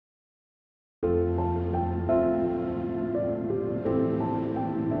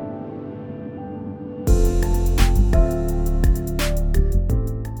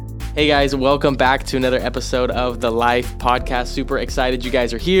Hey guys, welcome back to another episode of the Life Podcast. Super excited you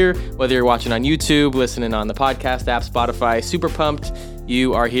guys are here. Whether you're watching on YouTube, listening on the podcast app, Spotify, super pumped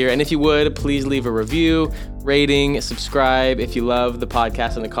you are here. And if you would, please leave a review, rating, subscribe if you love the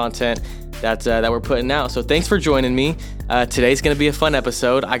podcast and the content that we're putting out. So thanks for joining me. Today's going to be a fun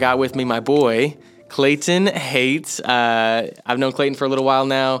episode. I got with me my boy, Clayton Hates. I've known Clayton for a little while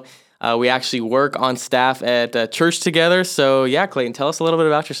now. We actually work on staff at church together. So yeah, Clayton, tell us a little bit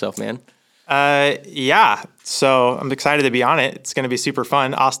about yourself, man. So I'm excited to be on it. It's going to be super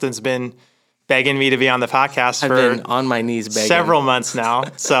fun. Austin's been begging me to be on the podcast I've been on my knees begging. Several months now.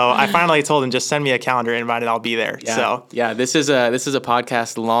 So I finally told him, just send me a calendar invite and I'll be there. Yeah, this is a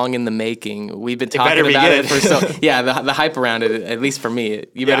podcast long in the making. We've been talking about it for the hype around it, at least for me.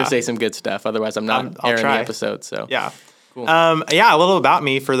 You better say some good stuff. Otherwise I'm not airing the episode. So yeah. Cool. A little about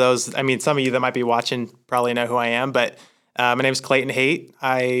me for those. I mean, some of you that might be watching probably know who I am, but my name is Clayton Haight.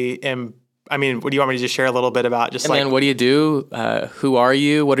 What do you want me to just share a little bit about? Man, what do you do? Who are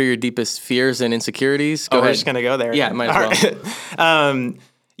you? What are your deepest fears and insecurities? Go ahead. We're just going to go there. Yeah, might as well.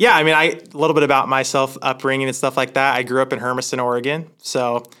 A little bit about myself, upbringing and stuff like that. I grew up in Hermiston, Oregon.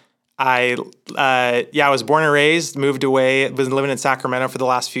 So I was born and raised, moved away, was living in Sacramento for the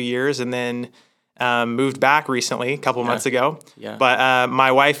last few years, and then moved back recently, a couple months ago. Yeah. But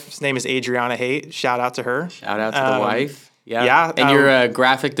my wife's name is Adriana Haight. Shout out to her. Shout out to the wife. Yeah. And you're a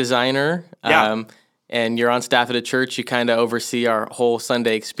graphic designer. And you're on staff at a church. You kind of oversee our whole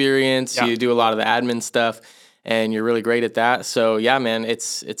Sunday experience. Yeah. You do a lot of the admin stuff, and you're really great at that. So yeah, man,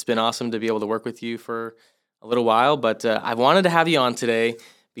 it's been awesome to be able to work with you for a little while. But I wanted to have you on today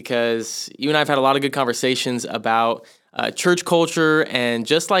because you and I have had a lot of good conversations about church culture and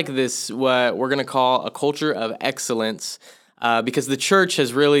just like this, what we're going to call a culture of excellence, because the church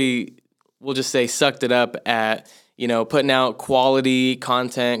has really, we'll just say, sucked it up at, putting out quality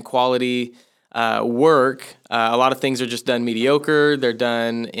content, quality work. A lot of things are just done mediocre. They're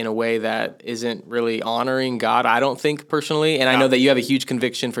done in a way that isn't really honoring God, I don't think, personally. And I know that you have a huge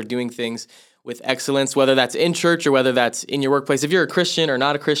conviction for doing things with excellence, whether that's in church or whether that's in your workplace. If you're a Christian or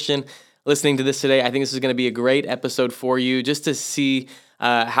not a Christian, listening to this today, I think this is going to be a great episode for you, just to see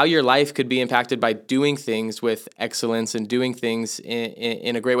how your life could be impacted by doing things with excellence and doing things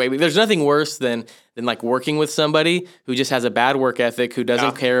in a great way. There's nothing worse than like working with somebody who just has a bad work ethic, who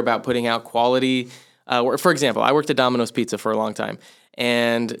doesn't care about putting out quality work. For example, I worked at Domino's Pizza for a long time,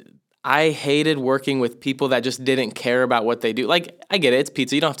 and I hated working with people that just didn't care about what they do. Like, I get it, it's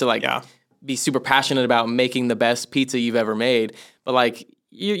pizza. You don't have to be super passionate about making the best pizza you've ever made, but like,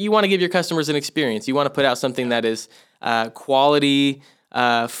 you want to give your customers an experience. You want to put out something that is quality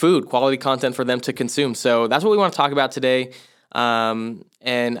food, quality content for them to consume. So that's what we want to talk about today. And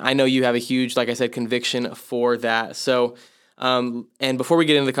I know you have a huge, like I said, conviction for that. So, and before we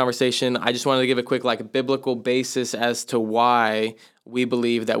get into the conversation, I just wanted to give a quick biblical basis as to why we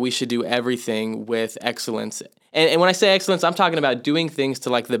believe that we should do everything with excellence. And when I say excellence, I'm talking about doing things to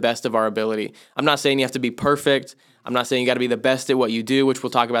the best of our ability. I'm not saying you have to be perfect. I'm not saying you got to be the best at what you do, which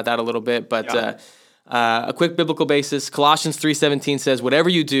we'll talk about that a little bit. But a quick biblical basis, Colossians 3:17 says, whatever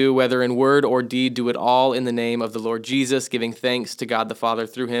you do, whether in word or deed, do it all in the name of the Lord Jesus, giving thanks to God the Father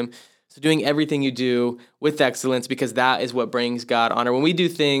through him. So doing everything you do with excellence, because that is what brings God honor. When we do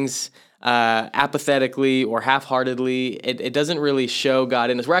things apathetically or half-heartedly, it doesn't really show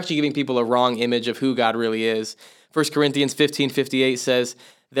God in us. We're actually giving people a wrong image of who God really is. 1 Corinthians 15:58 says,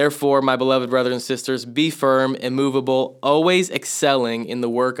 therefore, my beloved brothers and sisters, be firm, immovable, always excelling in the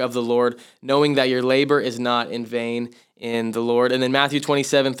work of the Lord, knowing that your labor is not in vain in the Lord. And then Matthew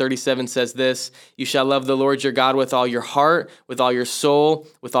 27:37 says this, you shall love the Lord your God with all your heart, with all your soul,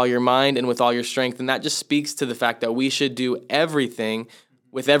 with all your mind, and with all your strength. And that just speaks to the fact that we should do everything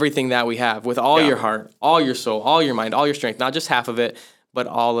with everything that we have, with all your heart, all your soul, all your mind, all your strength, not just half of it, but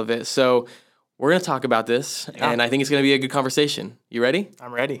all of it. So we're going to talk about this, and I think it's going to be a good conversation. You ready?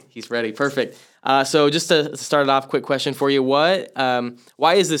 I'm ready. He's ready. Perfect. So just to start it off, quick question for you. Why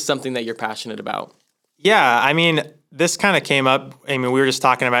is this something that you're passionate about? Yeah, this kind of came up. We were just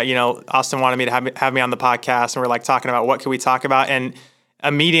talking about, Austin wanted me to have me on the podcast, and we're talking about what can we talk about, and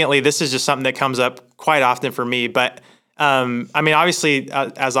immediately this is just something that comes up quite often for me. But obviously,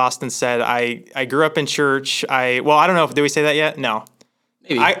 as Austin said, I grew up in church. I don't know, did we say that yet? No.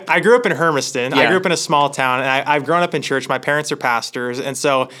 Maybe. I grew up in Hermiston. Yeah. I grew up in a small town, and I've grown up in church. My parents are pastors, and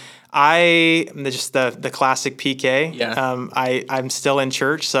so just the classic PK. Yeah. I'm still in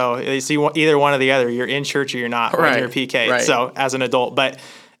church, so it's either one or the other. You're in church or you're not when you're PK. Right. So as an adult, but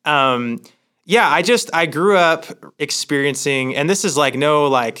I grew up experiencing, and this is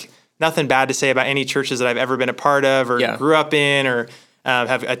nothing bad to say about any churches that I've ever been a part of or grew up in or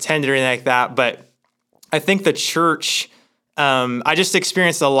have attended or anything like that. But I think the church, I just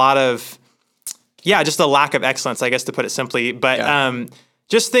experienced a lot of, just a lack of excellence, I guess, to put it simply. But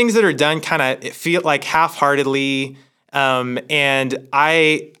just things that are done kind of feel like half-heartedly. And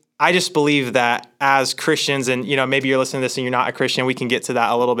I just believe that as Christians, and, maybe you're listening to this and you're not a Christian, we can get to that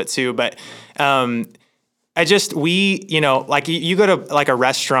a little bit too. But like you go to like a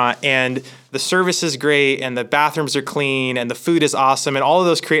restaurant and the service is great and the bathrooms are clean and the food is awesome and all of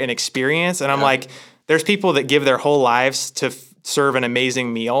those create an experience. And I'm like, there's people that give their whole lives to serve an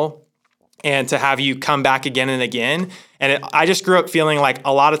amazing meal and to have you come back again and again. And I just grew up feeling like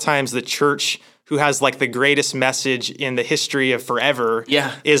a lot of times the church, who has like the greatest message in the history of forever,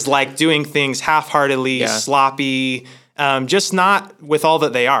 is like doing things half-heartedly, sloppy, just not with all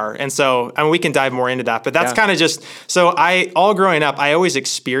that they are. And so, we can dive more into that, but that's kind of just, so all growing up, I always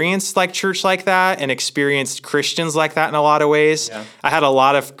experienced like church like that and experienced Christians like that in a lot of ways. Yeah. I had a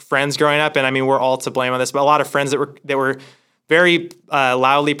lot of friends growing up, and we're all to blame on this, but a lot of friends that were very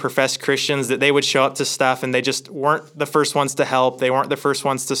loudly professed Christians, that they would show up to stuff and they just weren't the first ones to help. They weren't the first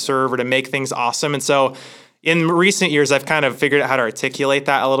ones to serve or to make things awesome. And so in recent years, I've kind of figured out how to articulate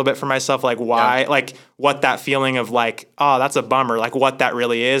that a little bit for myself, like why, like what that feeling of like, oh, that's a bummer, like what that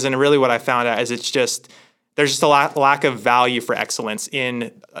really is. And really what I found out is there's just a lack of value for excellence in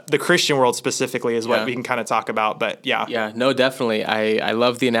the Christian world specifically is what we can kind of talk about. But Yeah, no, definitely. I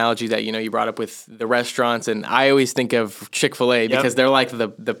love the analogy that, you brought up with the restaurants. And I always think of Chick-fil-A because they're like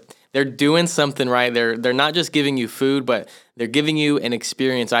they're doing something right. They're not just giving you food, but they're giving you an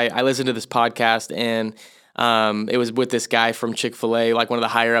experience. I listened to this podcast and it was with this guy from Chick-fil-A, like one of the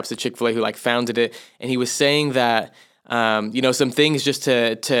higher ups at Chick-fil-A who like founded it. And he was saying that, some things just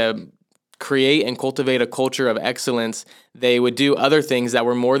to create and cultivate a culture of excellence, they would do other things that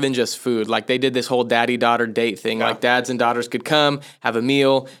were more than just food. Like they did this whole daddy-daughter date thing. Yeah. Like dads and daughters could come, have a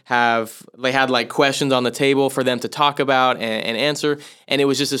meal, they had like questions on the table for them to talk about and answer. And it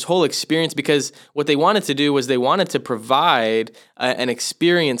was just this whole experience because what they wanted to do was they wanted to provide an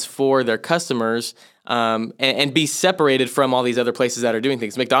experience for their customers and be separated from all these other places that are doing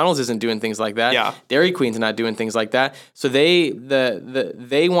things. McDonald's isn't doing things like that. Yeah. Dairy Queen's not doing things like that. So they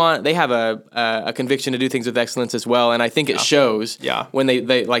have a conviction to do things with excellence as well. And I think it shows when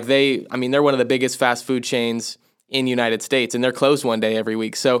they're one of the biggest fast food chains in the United States, and they're closed one day every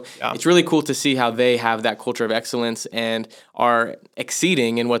week. So it's really cool to see how they have that culture of excellence and are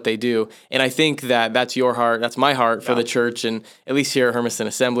exceeding in what they do. And I think that's your heart, that's my heart for the church, and at least here at Hermiston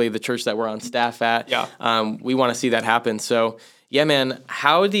Assembly, the church that we're on staff at, we want to see that happen. So yeah, man,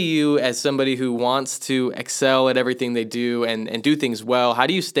 how do you, as somebody who wants to excel at everything they do and do things well, how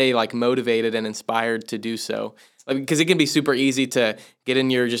do you stay like motivated and inspired to do so? Because it can be super easy to get in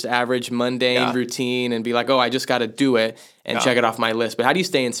your just average mundane routine and be like, oh, I just got to do it and check it off my list. But how do you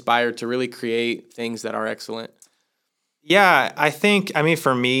stay inspired to really create things that are excellent? Yeah, I think,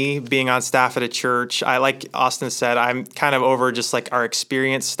 for me, being on staff at a church, like Austin said, I'm kind of over just like our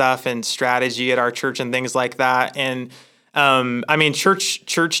experience stuff and strategy at our church and things like that. And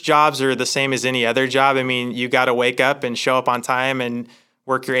church jobs are the same as any other job. You got to wake up and show up on time and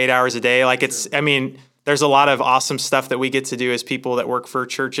work your 8 hours a day. Like there's a lot of awesome stuff that we get to do as people that work for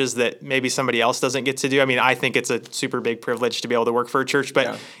churches that maybe somebody else doesn't get to do. I think it's a super big privilege to be able to work for a church,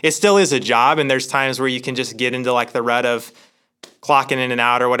 but it still is a job. And there's times where you can just get into like the rut of clocking in and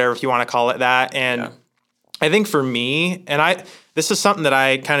out or whatever, if you want to call it that. And I think for me, this is something that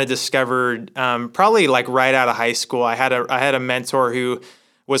I kind of discovered probably like right out of high school. I had a mentor who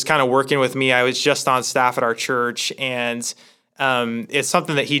was kind of working with me. I was just on staff at our church, and it's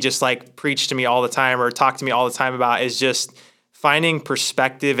something that he just like preached to me all the time or talked to me all the time about, is just finding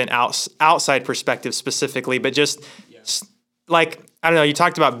perspective and outside perspective specifically, but just like, I don't know, you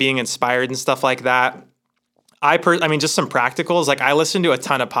talked about being inspired and stuff like that. Just some practicals. Like I listen to a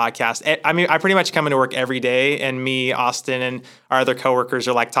ton of podcasts. I pretty much come into work every day, and me, Austin, and our other coworkers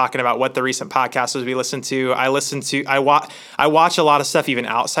are like talking about what the recent podcasts was we listened to. I watch a lot of stuff even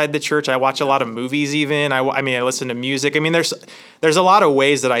outside the church. I watch a lot of movies even. I listen to music. There's a lot of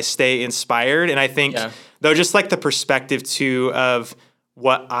ways that I stay inspired. And I think though, just like the perspective too of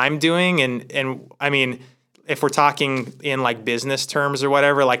what I'm doing and if we're talking in like business terms or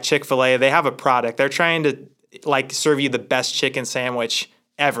whatever, like Chick-fil-A, they have a product. They're trying to like serve you the best chicken sandwich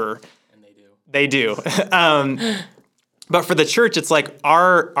ever. And they do. But for the church, it's like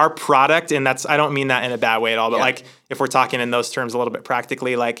our product, and I don't mean that in a bad way at all, but like if we're talking in those terms a little bit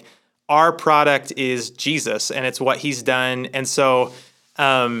practically, like our product is Jesus and it's what he's done. And so,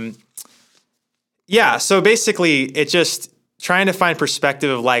 so basically it just, trying to find perspective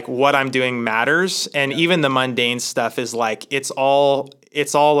of like what I'm doing matters. And even the mundane stuff is like, it's all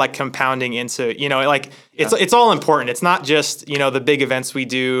like compounding into, like it's all important. It's not just, the big events we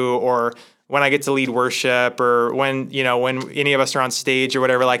do, or when I get to lead worship, or when any of us are on stage or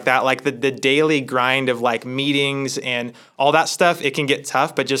whatever like that, like the daily grind of like meetings and all that stuff, it can get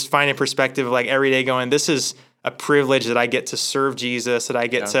tough, but just finding perspective of like every day going, this is a privilege that I get to serve Jesus, that I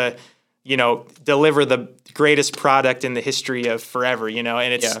get to, deliver the greatest product in the history of forever,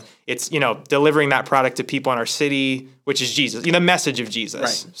 and it's delivering that product to people in our city, which is Jesus, the message of Jesus.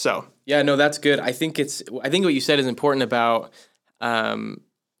 Right. So, yeah, no, that's good. I think what you said is important about,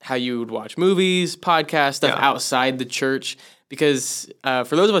 how you would watch movies, podcasts, stuff outside the church. Because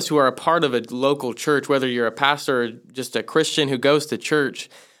for those of us who are a part of a local church, whether you're a pastor or just a Christian who goes to church,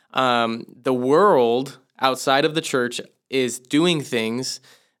 the world outside of the church is doing things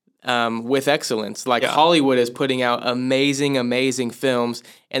with excellence. Like Hollywood is putting out amazing, amazing films.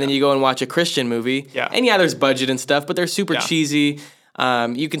 And then you go and watch a Christian movie. Yeah. And there's budget and stuff, but they're super cheesy.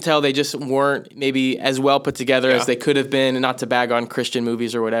 You can tell they just weren't maybe as well put together as they could have been, and not to bag on Christian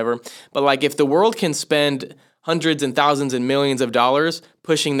movies or whatever. But like if the world can spend hundreds and thousands and millions of dollars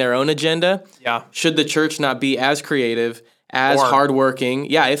pushing their own agenda, should the church not be as creative, as hardworking,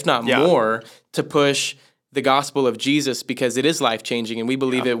 if not more, to push the gospel of Jesus, because it is life-changing and we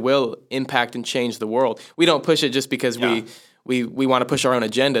believe it will impact and change the world. We don't push it just because we want to push our own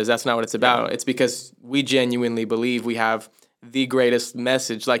agendas. That's not what it's about. It's because we genuinely believe we have the greatest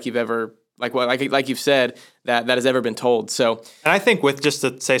message like you've said that has ever been told. So, and I think with, just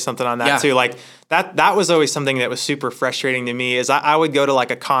to say something on that too, like that was always something that was super frustrating to me, is I would go to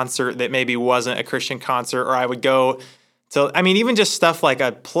like a concert that maybe wasn't a Christian concert, or I would go to, even just stuff like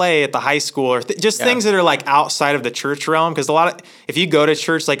a play at the high school, or things that are like outside of the church realm. Because if you go to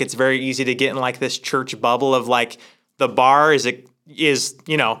church, like it's very easy to get in like this church bubble of like the bar is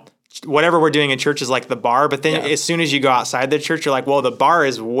whatever we're doing in church is like the bar, but then as soon as you go outside the church, you're like, well, the bar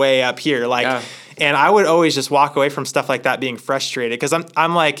is way up here. Like, and I would always just walk away from stuff like that being frustrated, because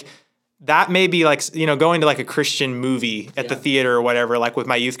I'm like, that may be like, going to like a Christian movie at the theater or whatever, like with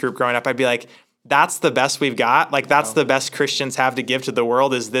my youth group growing up, I'd be like, that's the best we've got. Like, that's the best Christians have to give to the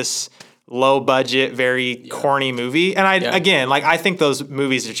world, is this low budget, very corny movie. And again, like, I think those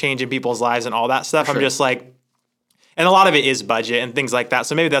movies are changing people's lives and all that stuff. I'm just like, and a lot of it is budget and things like that.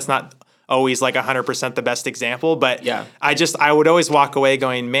 So maybe that's not always like 100% the best example, but I would always walk away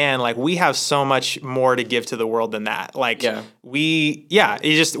going, man, like we have so much more to give to the world than that. Like the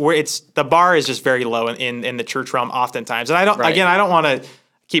bar is just very low in the church realm oftentimes. And I don't want to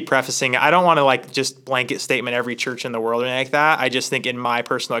keep prefacing it. I don't want to like just blanket statement every church in the world or anything like that. I just think in my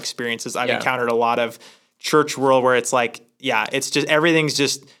personal experiences, I've encountered a lot of church world where it's like, it's just, everything's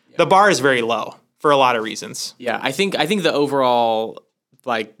just, the bar is very low for a lot of reasons. Yeah, I think the overall,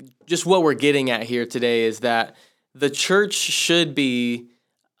 like, just what we're getting at here today is that the church should be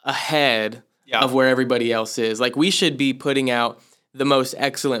ahead of where everybody else is. Like, we should be putting out the most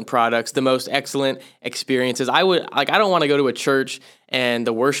excellent products, the most excellent experiences. I don't want to go to a church and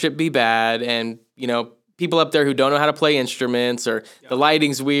the worship be bad, and, people up there who don't know how to play instruments, or the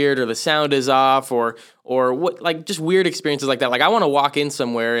lighting's weird, or the sound is off, or what, like just weird experiences like that. Like, I want to walk in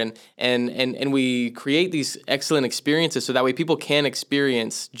somewhere and we create these excellent experiences so that way people can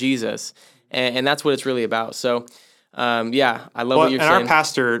experience Jesus, and that's what it's really about. So, I love what you're saying. And our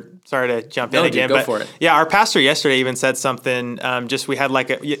pastor, sorry to jump in again, go for it. Yeah, our pastor yesterday even said something. We had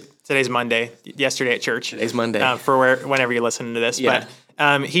today's Monday. Yesterday at church. Today's Monday whenever you're listening to this, but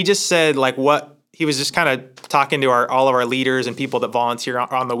he just said like what. He was just kind of talking to all of our leaders and people that volunteer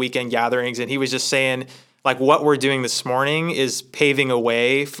on the weekend gatherings, and he was just saying, like, what we're doing this morning is paving a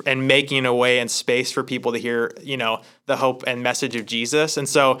way and making a way and space for people to hear, the hope and message of Jesus. And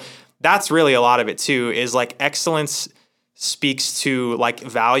so that's really a lot of it too, is like excellence speaks to like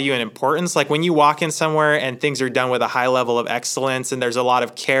value and importance. Like when you walk in somewhere and things are done with a high level of excellence and there's a lot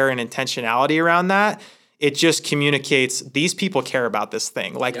of care and intentionality around that, it just communicates these people care about this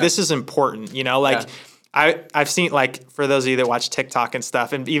thing. Like this is important, I've seen, like, for those of you that watch TikTok and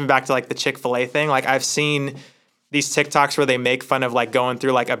stuff, and even back to like the Chick-fil-A thing, like I've seen these TikToks where they make fun of like going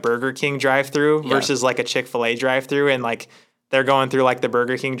through like a Burger King drive-through versus like a Chick-fil-A drive-through, and like they're going through like the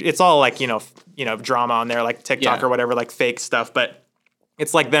Burger King. It's all like, drama on there, like TikTok or whatever, like fake stuff, but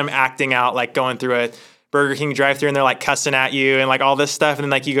it's like them acting out, like going through a Burger King drive-thru and they're like cussing at you and like all this stuff, and then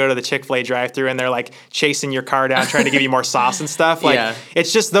like you go to the Chick-fil-A drive-thru and they're like chasing your car down trying to give you more sauce and stuff. Like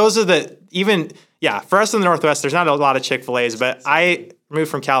it's just, those are for us in the Northwest, there's not a lot of Chick-fil-A's, but I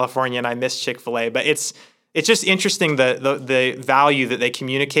moved from California and I miss Chick-fil-A, but it's just interesting the value that they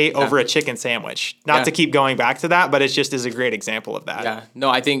communicate over a chicken sandwich. Not to keep going back to that, but it just is a great example of that. Yeah. No,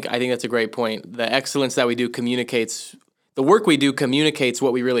 I think that's a great point. The excellence that we do communicates. The work we do communicates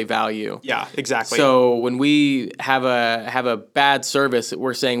what we really value. Yeah, exactly. So when we have a bad service,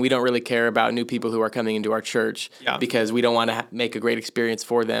 we're saying we don't really care about new people who are coming into our church because we don't want to make a great experience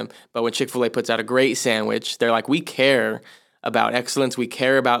for them. But when Chick-fil-A puts out a great sandwich, they're like, we care about excellence. We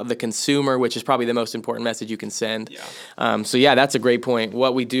care about the consumer, which is probably the most important message you can send. Yeah. So that's a great point.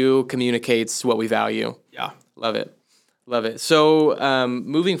 What we do communicates what we value. Yeah. Love it. Love it. So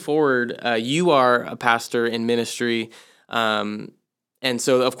moving forward, you are a pastor in ministry. And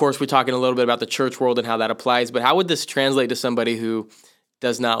so, of course, we're talking a little bit about the church world and how that applies, but how would this translate to somebody who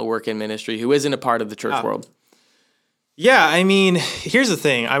does not work in ministry, who isn't a part of the church world? Yeah, I mean, here's the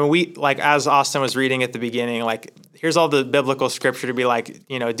thing. I mean, we, like, as Austin was reading at the beginning, like, here's all the biblical scripture to be like,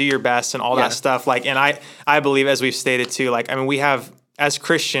 do your best and all that stuff. Like, and I believe, as we've stated too, like, I mean, we have, as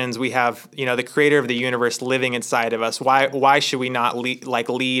Christians, we have, the creator of the universe living inside of us. Why should we not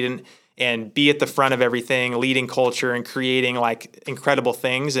lead and be at the front of everything, leading culture and creating like incredible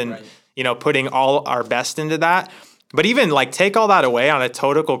things and, putting all our best into that. But even like take all that away on a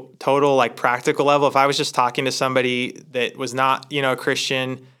total like practical level. If I was just talking to somebody that was not, a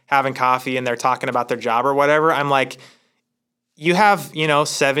Christian, having coffee and they're talking about their job or whatever, I'm like, you have,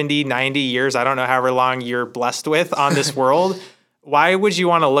 70, 90 years, I don't know however long you're blessed with on this world. Why would you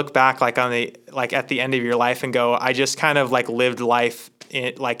want to look back like at the end of your life and go, I just kind of like lived life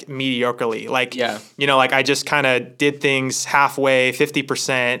like mediocrely, like, like I just kind of did things halfway, 50%,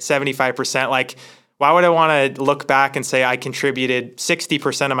 75%. Like, why would I want to look back and say I contributed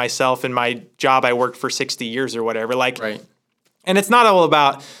 60% of myself in my job I worked for 60 years or whatever? Like, and it's not all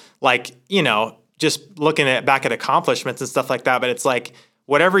about like, just looking back at accomplishments and stuff like that, but it's like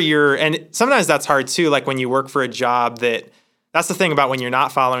whatever and sometimes that's hard too. Like when you work for a job that's the thing about when you're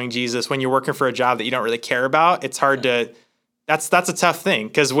not following Jesus, when you're working for a job that you don't really care about, it's hard to, that's a tough thing.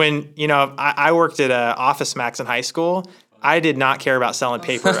 Because when, I worked at Office Max in high school, I did not care about selling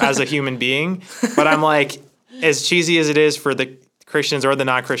paper as a human being. But I'm like, as cheesy as it is for the Christians or the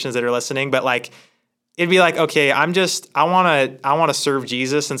non-Christians that are listening, but like, it'd be like, okay, I want to serve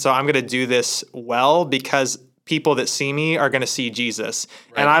Jesus. And so I'm going to do this well because people that see me are going to see Jesus.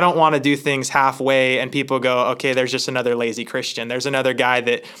 And I don't want to do things halfway and people go, okay, there's just another lazy Christian. There's another guy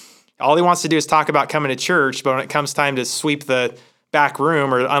that all he wants to do is talk about coming to church, but when it comes time to sweep the back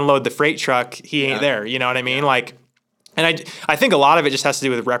room or unload the freight truck, he ain't there. You know what I mean? Like, and I think a lot of it just has to do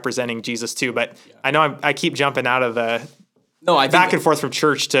with representing Jesus too. But I know I keep jumping out of back and forth from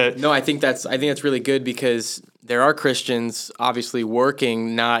church to. No, I think that's really good because there are Christians obviously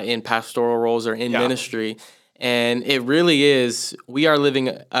working not in pastoral roles or in ministry. And it really is, we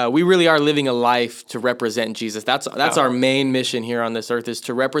really are living a life to represent Jesus. That's our main mission here on this earth, is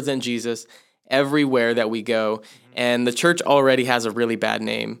to represent Jesus everywhere that we go. And the church already has a really bad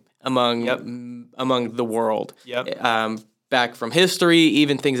name among the world. Back from history,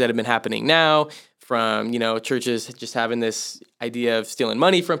 even things that have been happening now, from, churches just having this idea of stealing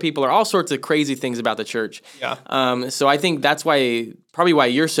money from people, or all sorts of crazy things about the church. So I think that's probably why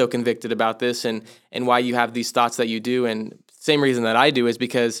you're so convicted about this and why you have these thoughts that you do. And same reason that I do is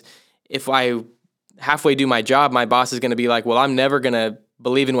because if I halfway do my job, my boss is going to be like, well, I'm never going to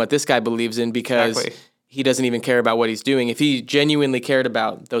believe in what this guy believes in because he doesn't even care about what he's doing. If he genuinely cared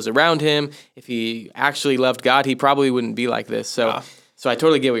about those around him, if he actually loved God, he probably wouldn't be like this. So I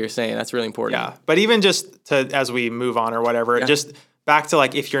totally get what you're saying. That's really important. Yeah. But even just as we move on or whatever, just back to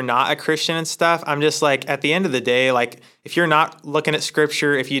like, if you're not a Christian and stuff, I'm just like, at the end of the day, like if you're not looking at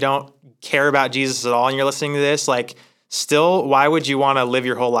scripture, if you don't care about Jesus at all and you're listening to this, like still, why would you want to live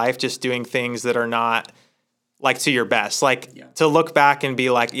your whole life just doing things that are not like to your best? Like to look back and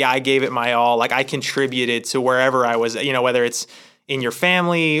be like, I gave it my all. Like I contributed to wherever I was, whether it's in your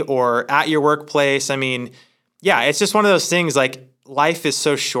family or at your workplace. I mean, it's just one of those things like, life is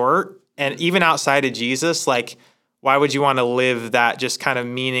so short, and even outside of Jesus, like, why would you want to live that just kind of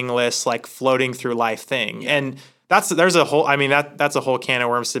meaningless, like floating through life thing? And that's a whole can of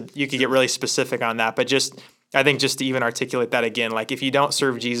worms. You could get really specific on that, but I think just to even articulate that again, like if you don't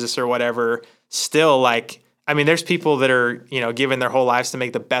serve Jesus or whatever, still like, I mean, there's people that are, giving their whole lives to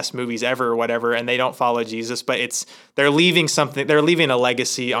make the best movies ever or whatever, and they don't follow Jesus, but they're leaving a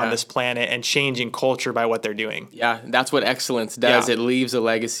legacy on this planet and changing culture by what they're doing. Yeah, that's what excellence does. It leaves a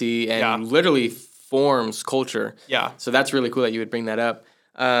legacy and literally forms culture. Yeah. So that's really cool that you would bring that up.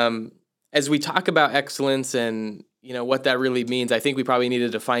 As we talk about excellence and, what that really means, I think we probably need to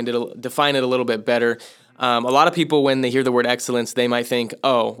define it a little bit better. A lot of people, when they hear the word excellence, they might think,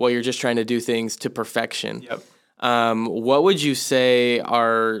 oh, well, you're just trying to do things to perfection. Yep. What would you say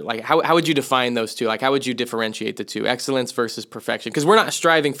are, like, how would you define those two? Like, how would you differentiate the two, excellence versus perfection? Because we're not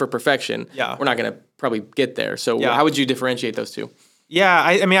striving for perfection. Yeah. We're not going to probably get there. So how would you differentiate those two? Yeah,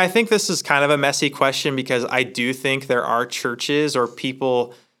 I mean, I think this is kind of a messy question because I do think there are churches or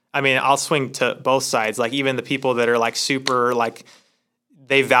people, I mean, I'll swing to both sides. Like, even the people that are like super, like,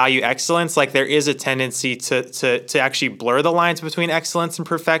 they value excellence, like there is a tendency to actually blur the lines between excellence and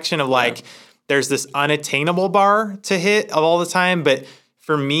perfection of like, there's this unattainable bar to hit all the time. But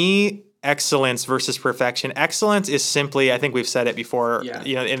for me, excellence versus perfection, excellence is simply, I think we've said it before,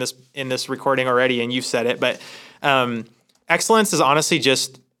 you know, in this recording already, and you've said it, but excellence is honestly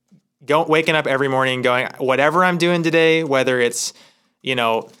just waking up every morning going, whatever I'm doing today, whether it's, you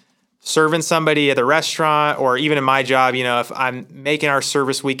know, serving somebody at the restaurant or even in my job, you know, if I'm making our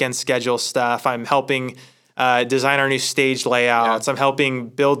service weekend schedule stuff, I'm helping design our new stage layouts, I'm helping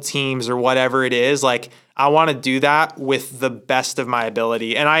build teams or whatever it is. Like, I want to do that with the best of my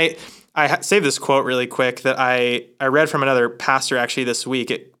ability. And I saved this quote really quick that I read from another pastor actually this week.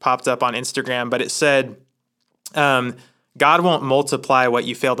 It popped up on Instagram, but it said, God won't multiply what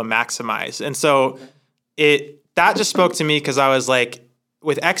you fail to maximize. And so that just spoke to me because I was like,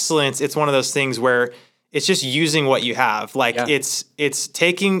 with excellence, it's one of those things where it's just using what you have. Like it's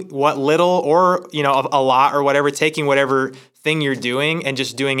taking what little or, you know, a lot or whatever, taking whatever thing you're doing and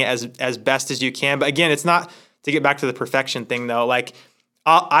just doing it as best as you can. But again, it's not to get back to the perfection thing though. Like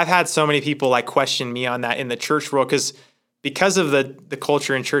I've had so many people like question me on that in the church world because of the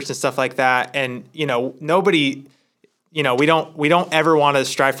culture in church and stuff like that. And, you know, nobody, you know, we don't ever want to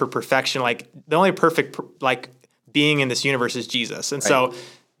strive for perfection. Like the only perfect like being in this universe is Jesus. And so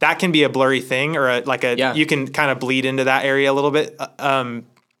that can be a blurry thing or you can kind of bleed into that area a little bit.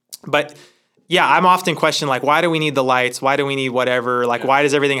 But yeah, I'm often questioned, like, why do we need the lights? Why do we need whatever? Like, why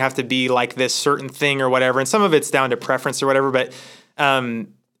does everything have to be like this certain thing or whatever? And some of it's down to preference or whatever. But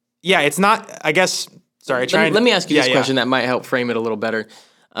it's not, I guess, sorry. Let me ask you this question that might help frame it a little better.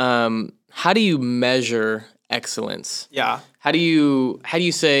 How do you measure excellence? Yeah. How do you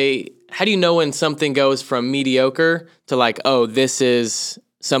know when something goes from mediocre to like, oh, this is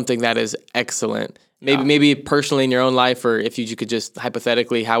something that is excellent? Maybe personally in your own life, or if you could just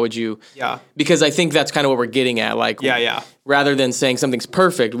hypothetically, how would you? Yeah. Because I think that's kind of what we're getting at. Like, rather than saying something's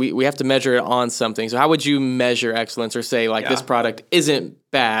perfect, we have to measure it on something. So how would you measure excellence, or say like this product isn't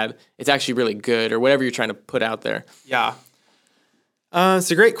bad, it's actually really good, or whatever you're trying to put out there? Yeah. It's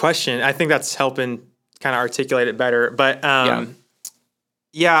a great question. I think that's helping kind of articulate it better. But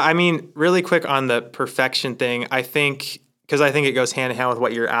I mean, really quick on the perfection thing, I think, because I think it goes hand in hand with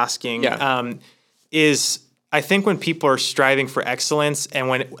what you're asking, is I think when people are striving for excellence and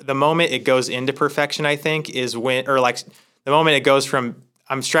when the moment it goes into perfection, I think is when, or like the moment it goes from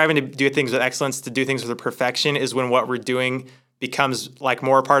I'm striving to do things with excellence to do things with perfection is when what we're doing becomes like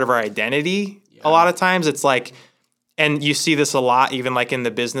more a part of our identity. A lot of times it's like, and you see this a lot, even like in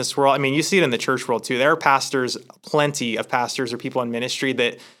the business world. I mean, you see it in the church world too. There are pastors, plenty of pastors or people in ministry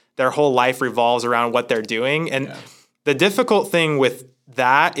that their whole life revolves around what they're doing. And the difficult thing with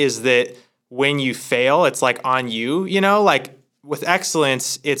that is that when you fail, it's like on you, you know, like with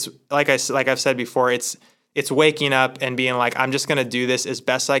excellence, it's like I've said before, it's waking up and being like, I'm just going to do this as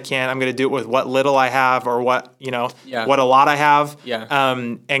best I can. I'm going to do it with what little I have or what, you know, what a lot I have.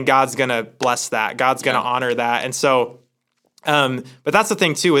 And God's going to bless that. God's going to honor that. And so, but that's the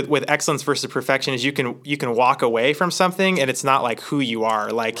thing too, with excellence versus perfection is you can walk away from something and it's not like who you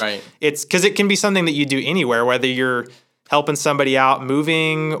are. Like it's because it can be something that you do anywhere, whether you're helping somebody out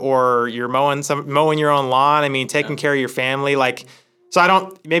moving or you're mowing your own lawn. I mean, taking care of your family, like,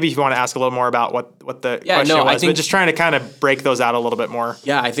 so maybe if you want to ask a little more about what the question was, but just trying to kind of break those out a little bit more.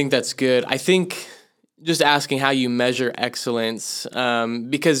 Yeah, I think that's good. I think just asking how you measure excellence,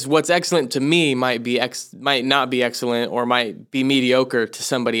 because what's excellent to me might not be excellent or might be mediocre to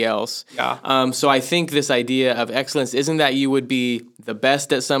somebody else. So I think this idea of excellence isn't that you would be the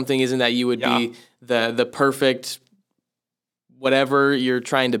best at something, isn't that you would be the perfect whatever you're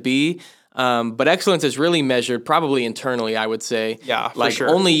trying to be. But excellence is really measured probably internally, I would say. For sure.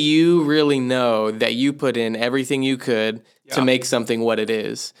 Only you really know that you put in everything you could to make something what it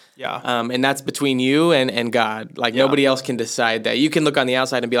is. And that's between you and God. Like nobody else can decide that. You can look on the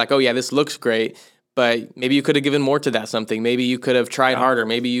outside and be like, oh yeah, this looks great, but maybe you could have given more to that something. Maybe you could have tried harder.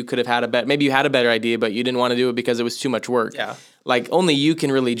 Maybe you could have maybe you had a better idea, but you didn't want to do it because it was too much work. Like only you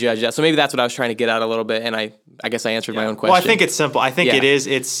can really judge that. So maybe that's what I was trying to get out a little bit, and I guess I answered my own question. Well, I think it's simple. I think it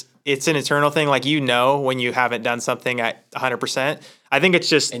is. it's an internal thing. Like, when you haven't done something at 100%. I think it's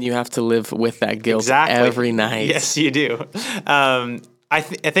just... And you have to live with that guilt every night. Yes, you do. I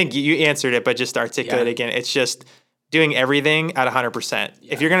think you answered it, but just to articulate it again, it's just doing everything at 100%.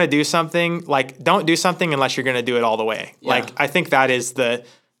 Yeah. If you're going to do something, like, don't do something unless you're going to do it all the way. Yeah. Like, I think that is the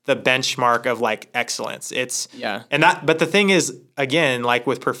benchmark of like excellence. But the thing is, again, like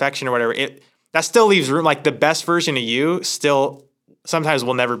with perfection or whatever, that still leaves room. Like, the best version of you still sometimes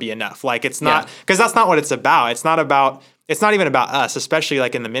will never be enough. Like, it's not, because that's not what it's about. It's not even about us, especially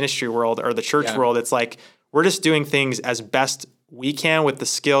like in the ministry world or the church world. It's like, we're just doing things as best we can with the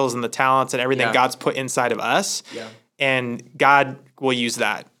skills and the talents and everything God's put inside of us. Yeah. And God will use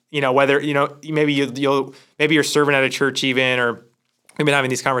that, whether, maybe you're serving at a church even, or we've been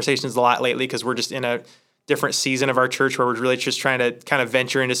having these conversations a lot lately because we're just in a different season of our church where we're really just trying to kind of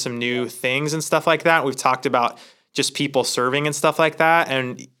venture into some new things and stuff like that. We've talked about just people serving and stuff like that.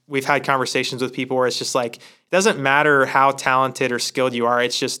 And we've had conversations with people where it's just like, it doesn't matter how talented or skilled you are.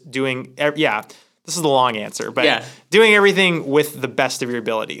 It's just doing, this is the long answer, but doing everything with the best of your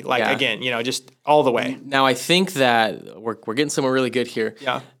ability. Like, again, just all the way. Now, I think that we're getting somewhere really good here.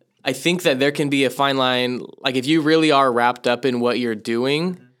 Yeah. I think that there can be a fine line. Like, if you really are wrapped up in what you're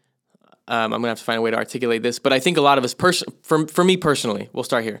doing, I'm going to have to find a way to articulate this. But I think a lot of us, for me personally, we'll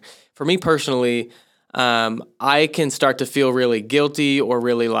start here. For me personally, I can start to feel really guilty or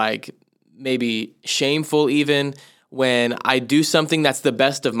really like maybe shameful even when I do something that's the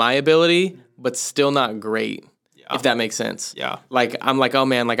best of my ability, but still not great, if that makes sense. Yeah. Like, I'm like, oh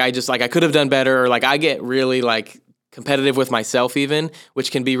man, like I could have done better, or like I get really like competitive with myself even,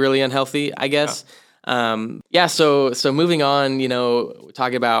 which can be really unhealthy, I guess. So moving on,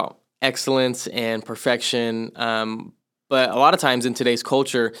 talking about excellence and perfection. But a lot of times in today's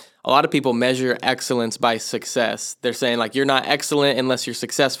culture, a lot of people measure excellence by success. They're saying like, you're not excellent unless you're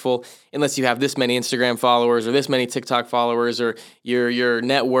successful, unless you have this many Instagram followers or this many TikTok followers, or your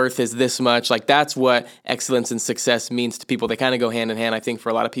net worth is this much. Like, that's what excellence and success means to people. They kind of go hand in hand, I think, for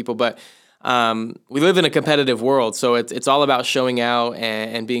a lot of people. But we live in a competitive world, so it's all about showing out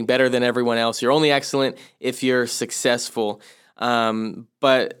and being better than everyone else. You're only excellent if you're successful.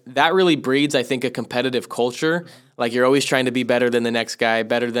 But that really breeds, I think, a competitive culture. Like, you're always trying to be better than the next guy,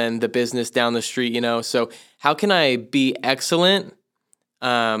 better than the business down the street, So how can I be excellent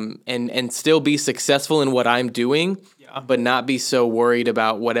and still be successful in what I'm doing, but not be so worried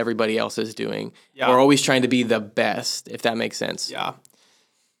about what everybody else is doing, or always trying to be the best, if that makes sense? Yeah.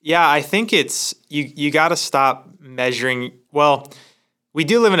 Yeah, I think it's, you got to stop measuring. Well, we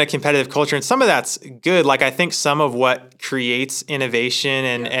do live in a competitive culture, and some of that's good. Like, I think some of what creates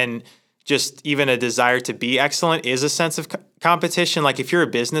innovation and just even a desire to be excellent is a sense of competition. Like, if you're a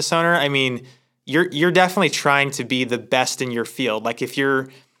business owner, I mean, you're definitely trying to be the best in your field. Like, if you're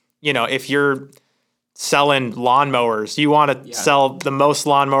selling lawnmowers, you want to sell the most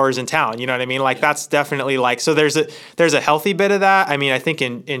lawnmowers in town. You know what I mean? Like, that's definitely like, so there's a healthy bit of that. I mean, I think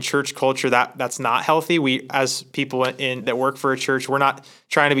in church culture that's not healthy. We, as people that work for a church, we're not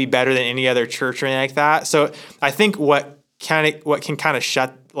trying to be better than any other church or anything like that. So I think what can kind of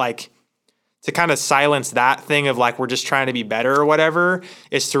shut, like, to kind of silence that thing of like, we're just trying to be better or whatever,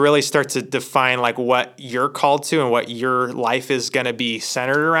 is to really start to define like what you're called to and what your life is going to be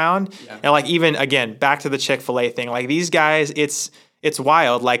centered around. Yeah. And like, even again, back to the Chick-fil-A thing, like these guys, it's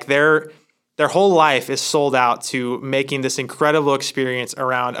wild. Like their whole life is sold out to making this incredible experience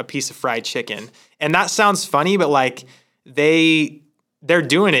around a piece of fried chicken. And that sounds funny, but like they're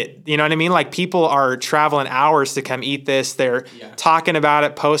doing it. You know what I mean? Like, people are traveling hours to come eat this. They're talking about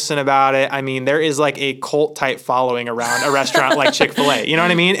it, posting about it. I mean, there is like a cult type following around a restaurant like Chick-fil-A. You know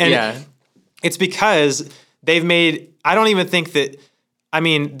what I mean? And it's because they've made, I don't even think that, I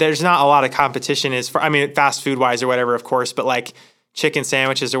mean, there's not a lot of competition fast food wise or whatever, of course, but like chicken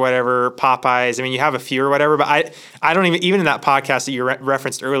sandwiches or whatever, Popeyes. I mean, you have a few or whatever, but I don't even in that podcast that you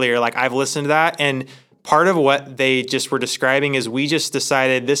referenced earlier, like I've listened to that, and part of what they just were describing is, we just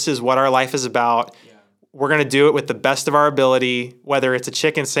decided this is what our life is about. Yeah. We're going to do it with the best of our ability, whether it's a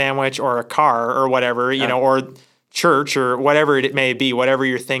chicken sandwich or a car or whatever, or church or whatever it may be, whatever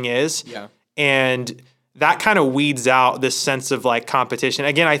your thing is. Yeah. And that kind of weeds out this sense of like competition.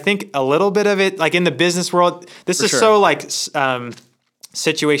 Again, I think a little bit of it, like in the business world, this is so like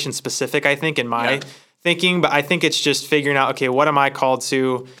situation specific, I think, in my thinking, but I think it's just figuring out, okay, what am I called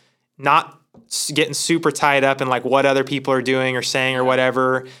to? Not getting super tied up in like what other people are doing or saying or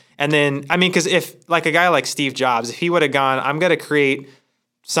whatever. And then, I mean, because if like a guy like Steve Jobs, if he would have gone, I'm going to create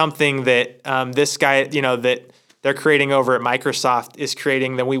something that this guy, that they're creating over at Microsoft is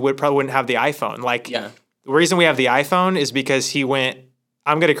creating, then we probably wouldn't have the iPhone. Like, the reason we have the iPhone is because he went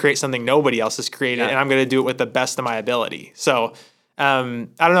I'm going to create something nobody else has created, and I'm going to do it with the best of my ability. So I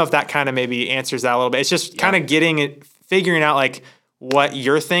don't know if that kind of maybe answers that a little bit. It's just kind of figuring out like what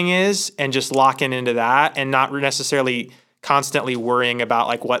your thing is and just locking into that and not necessarily constantly worrying about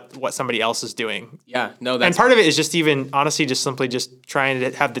like what somebody else is doing. Yeah, no, and part of it is just even honestly just simply just trying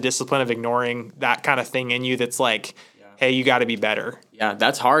to have the discipline of ignoring that kind of thing in you that's like, hey, you got to be better. Yeah,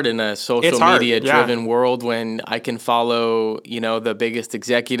 that's hard in a social media driven world when I can follow, the biggest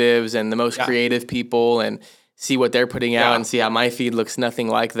executives and the most creative people and see what they're putting out and see how my feed looks nothing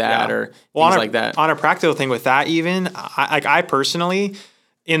like that or things like that. On a practical thing with that even, I personally,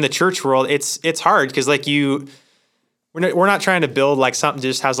 in the church world, it's hard because like we're not trying to build like something that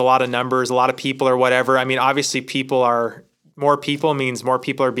just has a lot of numbers, a lot of people or whatever. I mean, obviously more people means more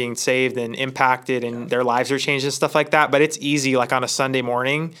people are being saved and impacted and their lives are changed and stuff like that. But it's easy like on a Sunday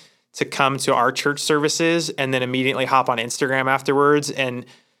morning to come to our church services and then immediately hop on Instagram afterwards. And,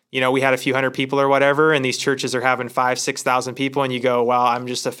 we had a few hundred people or whatever, and these churches are having 5,000-6,000 people and you go, well, I'm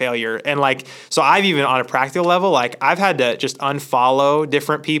just a failure. And like, so I've even on a practical level, like I've had to just unfollow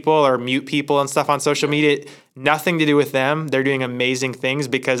different people or mute people and stuff on social media. Nothing to do with them. They're doing amazing things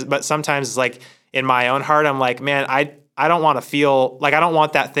but sometimes it's like in my own heart, I'm like, man, I don't want to feel like I don't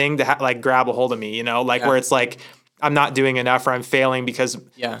want that thing to like grab a hold of me, where it's like I'm not doing enough or I'm failing because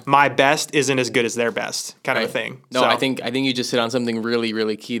my best isn't as good as their best kind of a thing. No, so. I think you just hit on something really,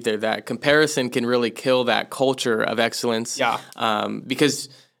 really key there. That comparison can really kill that culture of excellence. Yeah. Because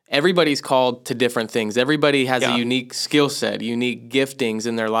everybody's called to different things. Everybody has a unique skill set, unique giftings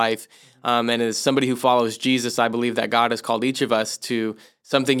in their life. And as somebody who follows Jesus, I believe that God has called each of us to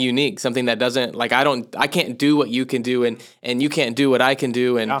something unique, something that doesn't like I can't do what you can do and you can't do what I can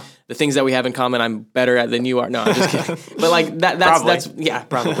do and the things that we have in common I'm better at than you are. No, I'm just kidding. But like that's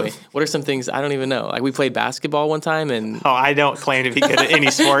probably. What are some things I don't even know? Like we played basketball one time and I don't claim to be good at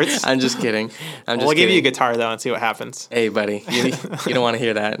any sports. I'm just kidding. We'll give you a guitar though and see what happens. Hey buddy, you don't want to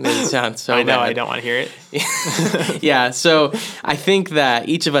hear that. It sounds so I know bad. I don't want to hear it. Yeah, so I think that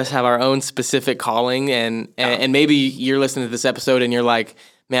each of us have our own specific calling and maybe you're listening to this episode and you're like,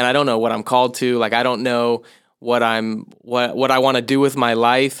 man, I don't know what I'm called to. Like, I don't know what I want to do with my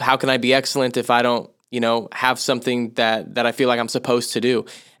life. How can I be excellent if I don't, have something that I feel like I'm supposed to do?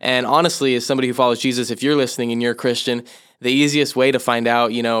 And honestly, as somebody who follows Jesus, if you're listening and you're a Christian, the easiest way to find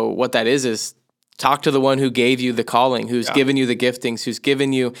out, what that is talk to the one who gave you the calling, who's given you the giftings, who's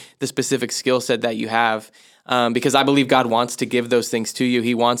given you the specific skill set that you have. Because I believe God wants to give those things to you.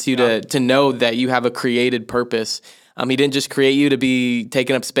 He wants you to know that you have a created purpose. He didn't just create you to be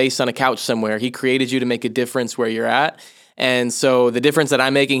taking up space on a couch somewhere. He created you to make a difference where you're at. And so the difference that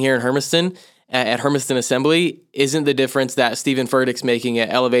I'm making here in Hermiston, at Hermiston Assembly, isn't the difference that Stephen Furtick's making at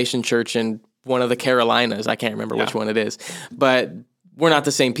Elevation Church in one of the Carolinas. I can't remember which one it is. But we're not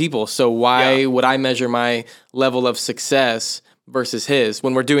the same people. So why would I measure my level of success versus his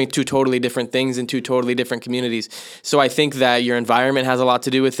when we're doing two totally different things in two totally different communities? So I think that your environment has a lot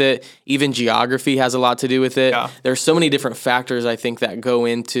to do with it. Even geography has a lot to do with it. Yeah. There's so many different factors, I think, that go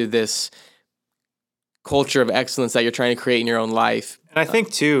into this culture of excellence that you're trying to create in your own life. And I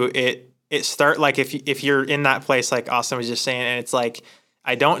think, too, it start like if you're in that place like Austin was just saying, and it's like,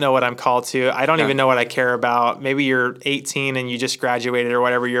 I don't know what I'm called to. I don't even know what I care about. Maybe you're 18 and you just graduated or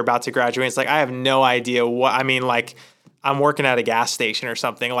whatever, you're about to graduate. It's like, I have no idea I'm working at a gas station or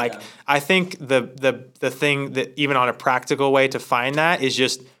something. I think the thing that even on a practical way to find that is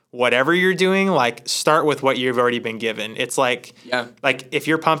just whatever you're doing, like start with what you've already been given. It's like if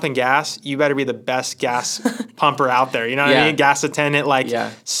you're pumping gas, you better be the best gas pumper out there. You know what I mean? Gas attendant,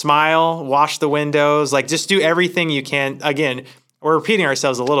 smile, wash the windows, just do everything you can. Again, we're repeating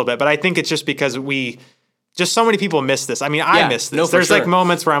ourselves a little bit, but I think it's just because just so many people miss this. I mean, I miss this. There's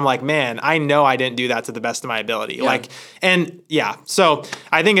moments where I'm like, man, I know I didn't do that to the best of my ability. So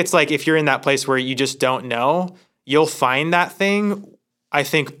I think it's like if you're in that place where you just don't know, you'll find that thing, I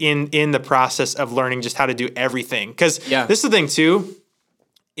think, in the process of learning just how to do everything. Because this is the thing too,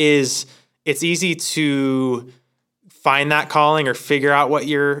 is it's easy to find that calling or figure out what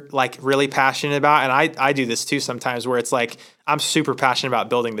you're really passionate about. And I do this too sometimes where it's like, I'm super passionate about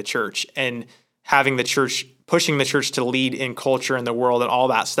building the church and having the church, pushing the church to lead in culture in the world and all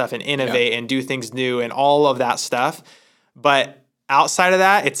that stuff and innovate and do things new and all of that stuff. But outside of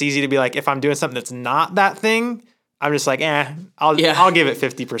that, it's easy to be like, if I'm doing something that's not that thing, I'm just like, I'll give it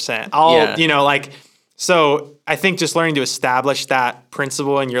 50%. So I think just learning to establish that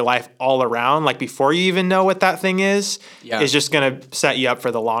principle in your life all around, before you even know what that thing is just going to set you up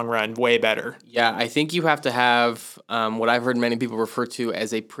for the long run way better. Yeah, I think you have to have what I've heard many people refer to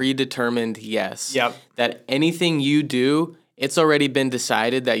as a predetermined yes. Yep. That anything you do it's already been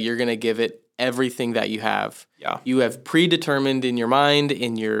decided that you're going to give it everything that you have. Yeah. You have predetermined in your mind,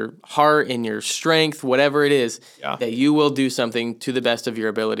 in your heart, in your strength, whatever it is, that you will do something to the best of your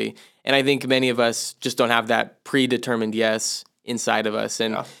ability. And I think many of us just don't have that predetermined yes inside of us.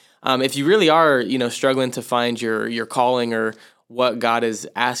 And if you really are, struggling to find your calling or what God is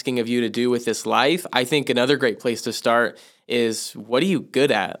asking of you to do with this life, I think another great place to start is, what are you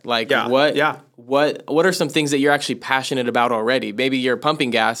good at? Like, what are some things that you're actually passionate about already? Maybe you're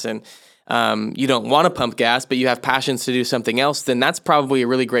pumping gas and you don't want to pump gas, but you have passions to do something else, then that's probably a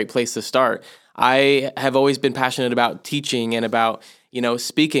really great place to start. I have always been passionate about teaching and about,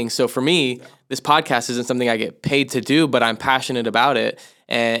 speaking. So for me, this podcast isn't something I get paid to do, but I'm passionate about it.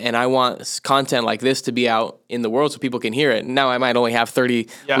 And I want content like this to be out in the world so people can hear it. Now I might only have 30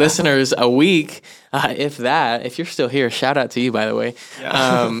 listeners a week, if that. If you're still here, shout out to you, by the way.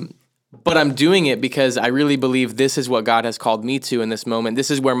 But I'm doing it because I really believe this is what God has called me to in this moment.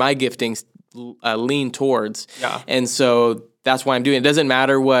 This is where my giftings lean towards. And so that's why I'm doing it. It doesn't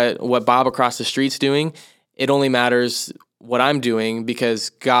matter what Bob across the street's doing. It only matters what I'm doing, because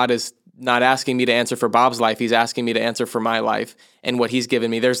God is not asking me to answer for Bob's life. He's asking me to answer for my life and what he's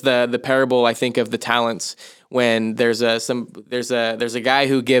given me. There's the parable, I think, of the talents, when there's a guy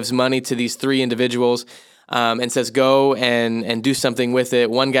who gives money to these 3 individuals and says, go and do something with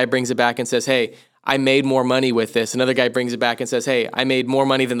it. One guy brings it back and says, hey, I made more money with this. Another guy brings it back and says, hey, I made more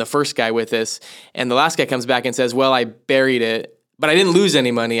money than the first guy with this. And the last guy comes back and says, well, I buried it, but I didn't lose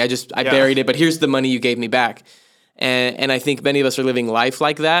any money. I buried it, but here's the money you gave me back. And I think many of us are living life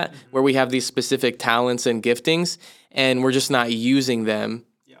like that, where we have these specific talents and giftings, and we're just not using them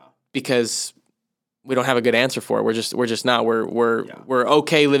because we don't have a good answer for it. We're just not. We're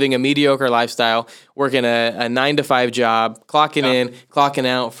okay living a mediocre lifestyle, working a 9-to-5 job, clocking in, clocking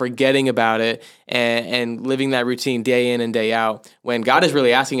out, forgetting about it, and living that routine day in and day out, when God is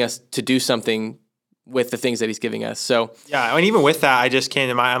really asking us to do something with the things that he's giving us. So and even with that, I just came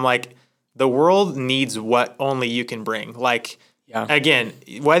to mind, I'm like, the world needs what only you can bring. Like, again,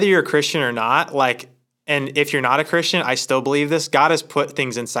 whether you're a Christian or not, like, and if you're not a Christian, I still believe this. God has put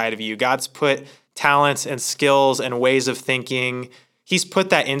things inside of you. God's put talents and skills and ways of thinking. He's put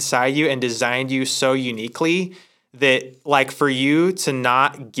that inside you and designed you so uniquely that, like, for you to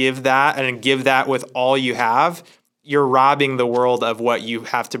not give that and give that with all you have, you're robbing the world of what you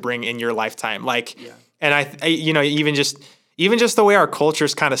have to bring in your lifetime. Like, and I even just the way our culture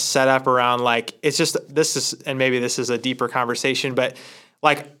is kind of set up around, like, it's just, and maybe this is a deeper conversation, but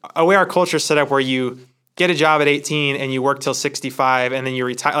like a way our culture is set up where you get a job at 18 and you work till 65 and then you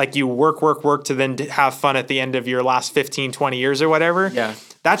retire, like you work to then have fun at the end of your last 15, 20 years or whatever.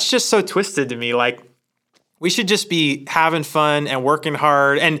 That's just so twisted to me. Like, we should just be having fun and working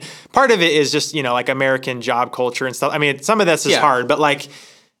hard. And part of it is just, like American job culture and stuff. I mean, some of this is hard, but like,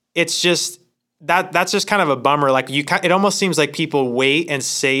 it's just, that's just kind of a bummer. Like, it almost seems like people wait and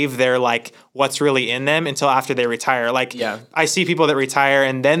save their, like, what's really in them until after they retire. Like, I see people that retire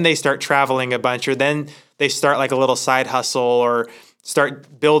and then they start traveling a bunch, or then they start like a little side hustle or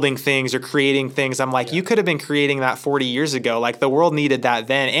start building things or creating things. I'm like, you could have been creating that 40 years ago. Like, the world needed that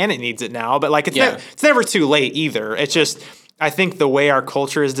then and it needs it now, but like, it's never too late either. It's just, I think the way our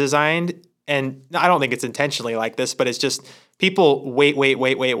culture is designed, and I don't think it's intentionally like this, but it's just, people wait,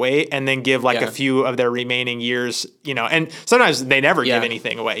 and then give like a few of their remaining years, and sometimes they never give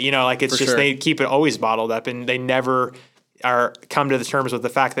anything away, like it's just, they keep it always bottled up and they never are come to the terms with the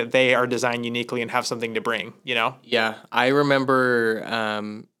fact that they are designed uniquely and have something to bring, Yeah. I remember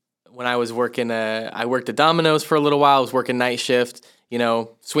when I was working, I worked at Domino's for a little while. I was working night shift.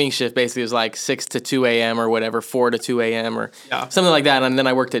 Swing shift basically was like 6 to 2 a.m. or whatever, 4 to 2 a.m. or something like that. And then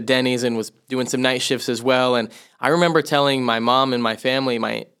I worked at Denny's and was doing some night shifts as well. And I remember telling my mom and my family,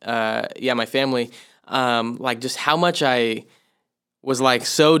 my family, like just how much I was like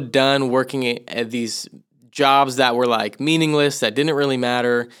so done working at these jobs that were like meaningless, that didn't really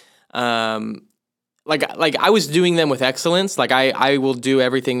matter. Like I was doing them with excellence. Like I will do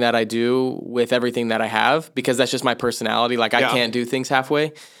everything that I do with everything that I have, because that's just my personality. Like I can't do things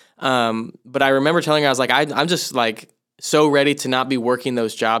halfway. But I remember telling her, I was like, I'm just like so ready to not be working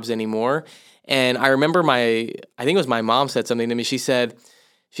those jobs anymore. And I remember I think it was my mom said something to me. She said,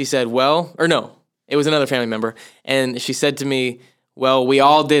 well, or no, it was another family member. And she said to me, well, we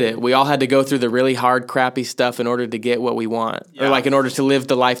all did it. We all had to go through the really hard, crappy stuff in order to get what we want, or like in order to live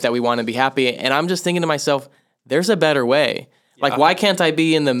the life that we want and be happy. And I'm just thinking to myself, there's a better way. Like, why can't I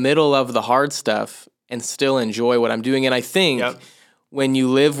be in the middle of the hard stuff and still enjoy what I'm doing? And I think when you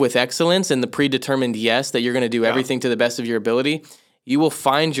live with excellence and the predetermined yes, that you're going to do everything to the best of your ability, you will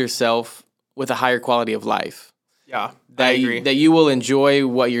find yourself with a higher quality of life. Yeah, I agree. That you will enjoy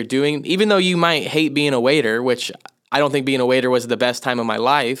what you're doing, even though you might hate being a waiter, which I don't think being a waiter was the best time of my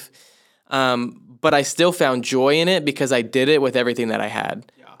life. But I still found joy in it because I did it with everything that I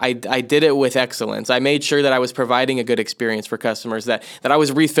had. Yeah. I did it with excellence. I made sure that I was providing a good experience for customers, that I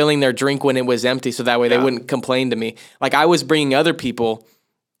was refilling their drink when it was empty so that way they wouldn't complain to me. Like I was bringing other people.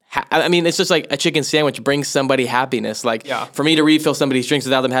 I mean, it's just like a chicken sandwich brings somebody happiness. Like for me to refill somebody's drinks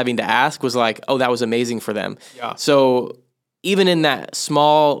without them having to ask was like, oh, that was amazing for them. Yeah. So even in that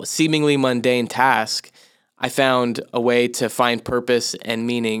small, seemingly mundane task, I found a way to find purpose and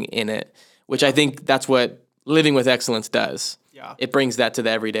meaning in it, which I think that's what living with excellence does. Yeah. It brings that to the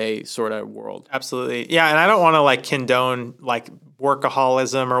everyday sort of world. Absolutely. Yeah. And I don't want to like condone like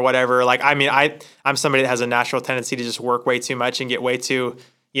workaholism or whatever. Like, I mean, I'm somebody that has a natural tendency to just work way too much and get way too,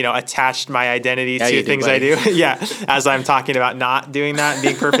 attached my identity to things I do. Yeah. As I'm talking about not doing that and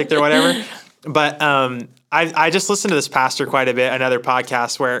being perfect or whatever. But I just listened to this pastor quite a bit, another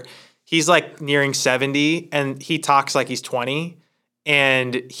podcast where he's like nearing 70 and he talks like he's 20.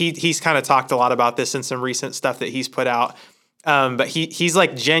 And he's kind of talked a lot about this in some recent stuff that he's put out. But he's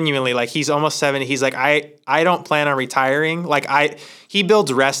like genuinely like he's almost 70. He's like, I don't plan on retiring. Like he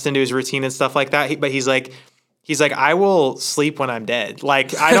builds rest into his routine and stuff like that. But he's like, I will sleep when I'm dead.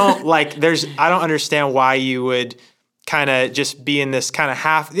 Like I don't I don't understand why you would kind of just be in this kind of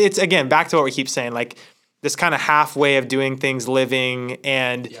half. It's again back to what we keep saying, like this kind of halfway of doing things, living,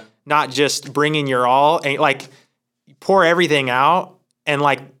 and not just bringing your all, and like pour everything out and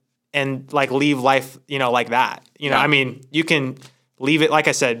leave life, like that. I mean, you can leave it, like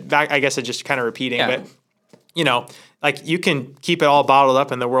I said, back, I guess I'm just kind of repeating, but like you can keep it all bottled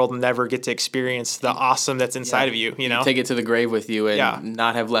up in the world and never get to experience the awesome that's inside of you, Take it to the grave with you and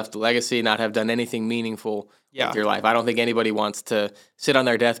not have left a legacy, not have done anything meaningful with your life. I don't think anybody wants to sit on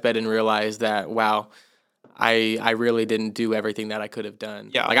their deathbed and realize that, wow, I really didn't do everything that I could have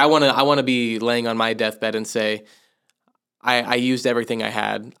done. Yeah. Like I want to be laying on my deathbed and say, I used everything I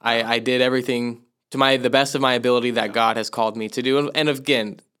had. I did everything to the best of my ability that God has called me to do. And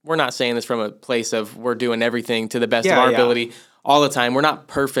again, we're not saying this from a place of we're doing everything to the best of our ability all the time. We're not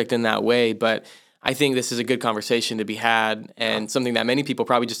perfect in that way, but I think this is a good conversation to be had and something that many people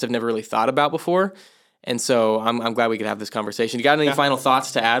probably just have never really thought about before. And so I'm glad we could have this conversation. You got any final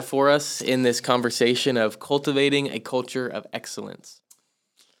thoughts to add for us in this conversation of cultivating a culture of excellence?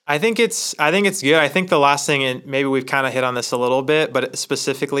 I think it's good. I think the last thing, and maybe we've kind of hit on this a little bit, but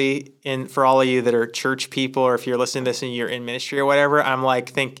specifically for all of you that are church people, or if you're listening to this and you're in ministry or whatever, I'm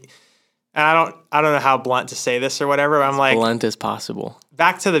like, and I don't know how blunt to say this or whatever. But I'm like, blunt as possible.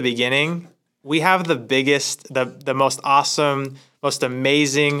 Back to the beginning, we have the biggest, the most awesome, most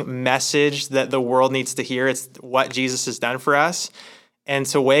amazing message that the world needs to hear. It's what Jesus has done for us. And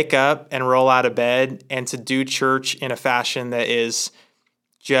to wake up and roll out of bed and to do church in a fashion that is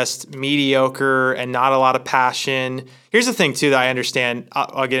just mediocre and not a lot of passion. Here's the thing too that I understand.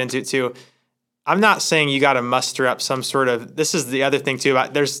 I'll get into it too. I'm not saying you got to muster up some sort of, this is the other thing too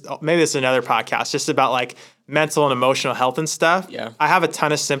about maybe this is another podcast just about like mental and emotional health and stuff. Yeah. I have a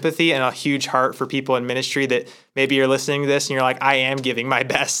ton of sympathy and a huge heart for people in ministry that maybe you're listening to this and you're like, I am giving my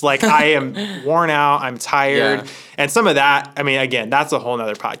best. Like I am worn out. I'm tired. Yeah. And some of that, I mean, again, that's a whole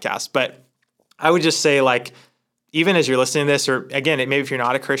nother podcast, but I would just say like, even as you're listening to this, or again, maybe if you're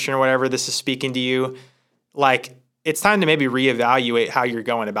not a Christian or whatever, this is speaking to you, like it's time to maybe reevaluate how you're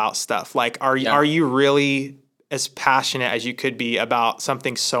going about stuff. Like, are you really as passionate as you could be about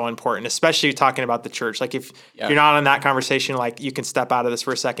something so important, especially talking about the church? Like if you're not in that conversation, like you can step out of this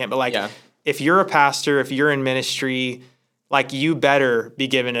for a second, but like if you're a pastor, if you're in ministry, like you better be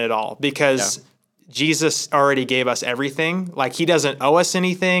giving it all because Jesus already gave us everything. Like he doesn't owe us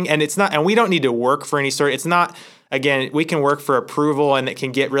anything, and we don't need to work for any sort. It's not, again, we can work for approval and it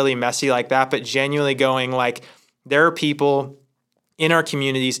can get really messy like that, but genuinely going like, there are people in our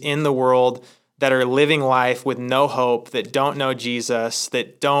communities, in the world that are living life with no hope, that don't know Jesus,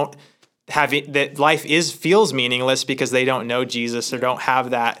 that don't have it, that life feels meaningless because they don't know Jesus or don't have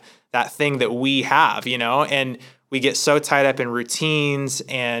that thing that we have, and we get so tied up in routines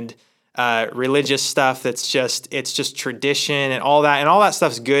and religious stuff it's just tradition and all that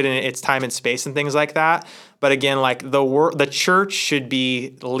stuff's good and it's time and space and things like that. But again, like the church should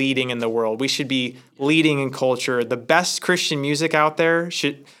be leading in the world. We should be leading in culture. The best music out there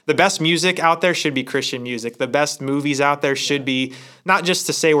should be Christian music. The best movies out there should be, not just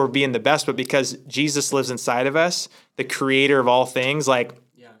to say we're being the best, but because Jesus lives inside of us, the creator of all things. Like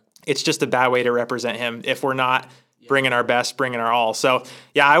it's just a bad way to represent him if we're not bringing our best, bringing our all. So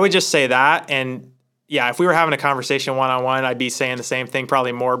I would just say that. And if we were having a conversation one-on-one, I'd be saying the same thing,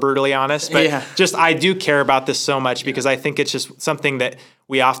 probably more brutally honest. But just I do care about this so much because I think it's just something that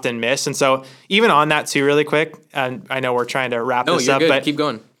we often miss. And so even on that too, really quick, and I know we're trying to wrap this up, good. But keep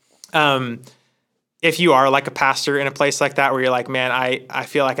going. If you are like a pastor in a place like that where you're like, man, I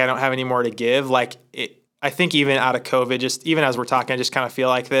feel like I don't have any more to give, like I think even out of COVID, just even as we're talking, I just kind of feel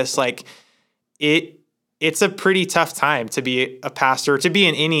like this, like it's a pretty tough time to be a pastor, to be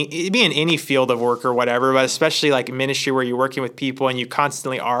in any field of work or whatever, but especially like ministry where you're working with people and you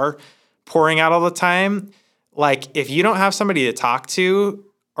constantly are pouring out all the time. Like if you don't have somebody to talk to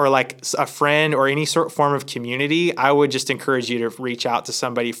or like a friend or any sort of form of community, I would just encourage you to reach out to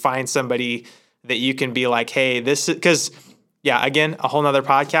somebody, find somebody that you can be like, hey, this is, because again, a whole nother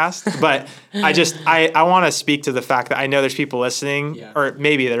podcast, but I want to speak to the fact that I know there's people listening or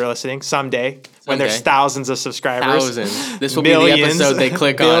maybe they're listening someday. When there's thousands of subscribers. Thousands. This will be the episode they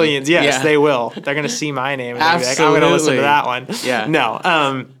click billions, on. Yes, they will. They're going to see my name. And Absolutely. Like, I'm going to listen to that one. Yeah.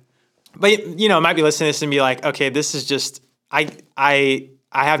 No. But, might be listening to this and be like, okay, this is just, I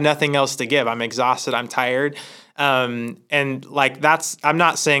have nothing else to give. I'm exhausted. I'm tired. And like, I'm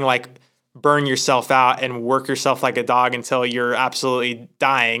not saying like, burn yourself out and work yourself like a dog until you're absolutely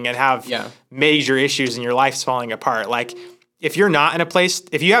dying and have major issues and your life's falling apart. Like, if you're not in a place,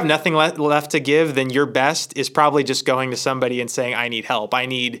 if you have nothing left to give, then your best is probably just going to somebody and saying, I need help. I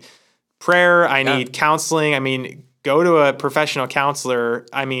need prayer. I need counseling. I mean, go to a professional counselor.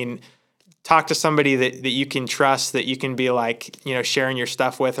 I mean, talk to somebody that you can trust, that you can be like, sharing your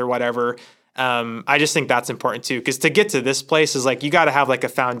stuff with or whatever. I just think that's important too. Because to get to this place is like, you got to have like a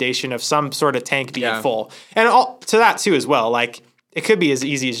foundation of some sort of tank being full. And to that too as well, like, it could be as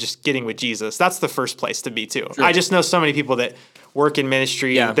easy as just getting with Jesus. That's the first place to be too. True. I just know so many people that work in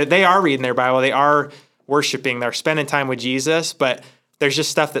ministry that they are reading their Bible, they are worshiping, they're spending time with Jesus, but there's just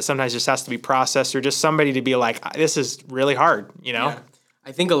stuff that sometimes just has to be processed or just somebody to be like, this is really hard, Yeah.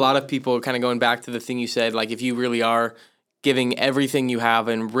 I think a lot of people, kind of going back to the thing you said, like if you really are giving everything you have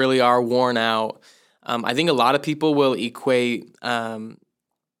and really are worn out, I think a lot of people will equate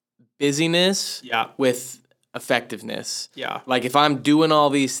busyness with effectiveness. Yeah. Like if I'm doing all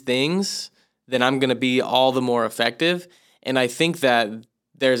these things, then I'm going to be all the more effective. And I think that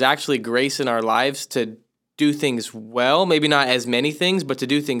there's actually grace in our lives to do things well, maybe not as many things, but to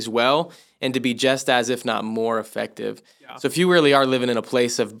do things well and to be just as, if not more effective. Yeah. So if you really are living in a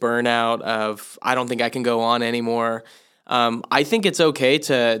place of burnout, of I don't think I can go on anymore, I think it's okay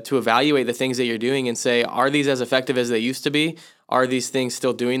to evaluate the things that you're doing and say, are these as effective as they used to be? Are these things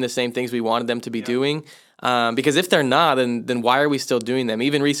still doing the same things we wanted them to be doing? Because if they're not, then why are we still doing them?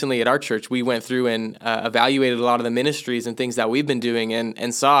 Even recently at our church, we went through and evaluated a lot of the ministries and things that we've been doing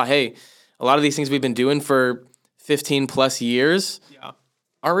and saw, hey, a lot of these things we've been doing for 15 plus years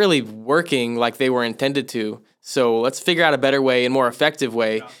aren't really working like they were intended to. So let's figure out a better way and more effective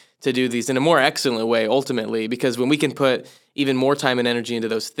way to do these in a more excellent way, ultimately, because when we can put even more time and energy into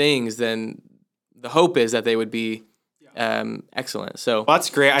those things, then the hope is that they would be excellent. So that's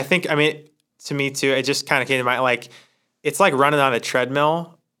great. I think, to me too, it just kind of came to mind, like, it's like running on a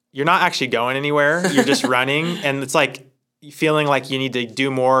treadmill. You're not actually going anywhere. You're just running. And it's like feeling like you need to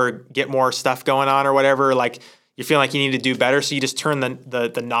do more, get more stuff going on or whatever. Like you feel like you need to do better. So you just turn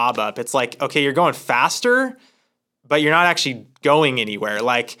the knob up. It's like, okay, you're going faster, but you're not actually going anywhere.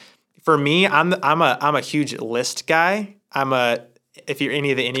 Like for me, I'm a huge list guy. If you're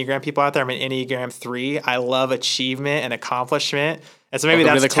any of the Enneagram people out there, I'm an Enneagram 3. I love achievement and accomplishment. And so maybe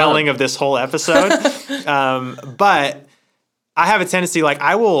that's telling of this whole episode. But I have a tendency, like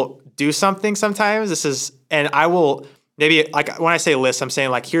I will do something sometimes. And I will maybe, like when I say list, I'm saying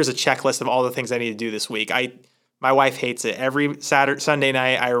like, here's a checklist of all the things I need to do this week. My wife hates it. Every Sunday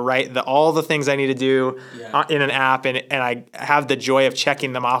night, I write all the things I need to do in an app, and I have the joy of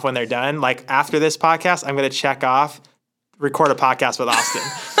checking them off when they're done. Like after this podcast, I'm going to check off, record a podcast with Austin.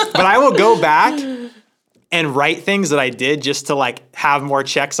 But I will go back and write things that I did just to like have more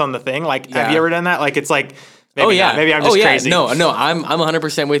checks on the thing. Like, have you ever done that? Like, it's like, maybe not. Maybe I'm just crazy. No, I'm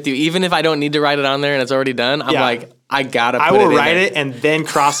 100% with you. Even if I don't need to write it on there and it's already done, I'm like, I gotta put it in there. I will write it and then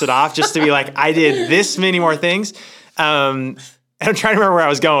cross it off just to be like, I did this many more things. I'm trying to remember where I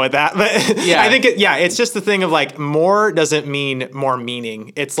was going with that, but I think it's just the thing of like, more doesn't mean more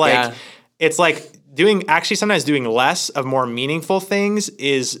meaning. It's like, sometimes doing less of more meaningful things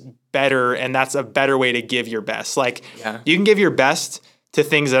is better. And that's a better way to give your best. Like you can give your best to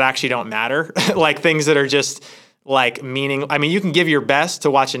things that actually don't matter, like things that are just like meaning. I mean, you can give your best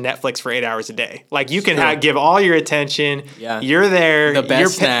to watching Netflix for 8 hours a day. Like you can give all your attention. Yeah. You're there. The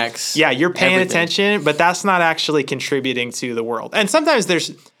best snacks. You're paying attention, but that's not actually contributing to the world. And sometimes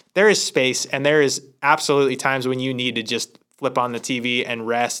there's there is space, and there is absolutely times when you need to just flip on the TV and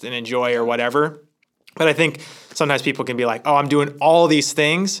rest and enjoy or whatever. But I think sometimes people can be like, oh, I'm doing all these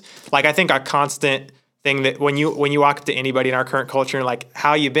things. Like, I think a constant thing that when you walk up to anybody in our current culture and like,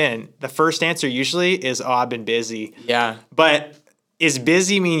 how you been? The first answer usually is, oh, I've been busy. Yeah. But is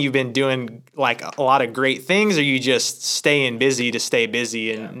busy mean you've been doing like a lot of great things, or you just staying busy to stay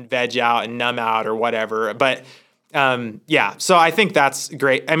busy and veg out and numb out or whatever? But so I think that's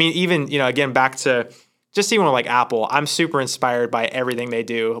great. I mean, even, again, back to just even like Apple, I'm super inspired by everything they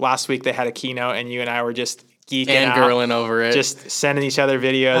do. Last week they had a keynote and you and I were just geeking out. Fangirling over it. Just sending each other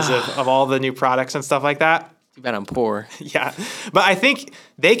videos of all the new products and stuff like that. Too bad I'm poor. Yeah. But I think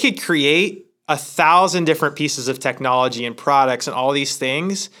they could create 1,000 different pieces of technology and products and all these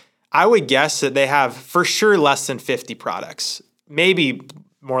things. I would guess that they have for sure less than 50 products, maybe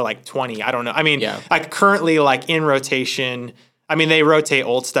more like 20. I don't know. I mean, like currently like in rotation, I mean, they rotate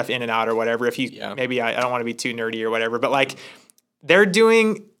old stuff in and out or whatever. If you, maybe I don't want to be too nerdy or whatever, but like they're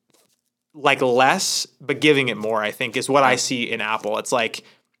doing like less, but giving it more, I think is what I see in Apple. It's like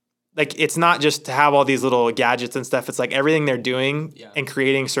it's not just to have all these little gadgets and stuff. It's like everything they're doing and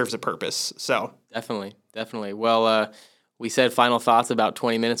creating serves a purpose. So definitely. Well, we said final thoughts about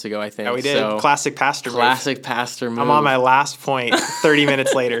 20 minutes ago, I think. Yeah, we did. So, Classic pastor move. I'm on my last point 30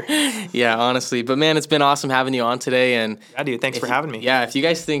 minutes later. Yeah, honestly. But, man, it's been awesome having you on today. And yeah, dude, thanks for having me. Yeah, if you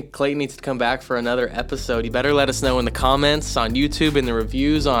guys think Clayton needs to come back for another episode, you better let us know in the comments on YouTube, in the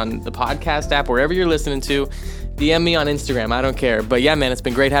reviews on the podcast app, wherever you're listening to. DM me on Instagram. I don't care. But, yeah, man, it's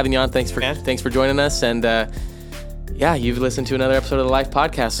been great having you on. Thanks for joining us. And, you've listened to another episode of the Life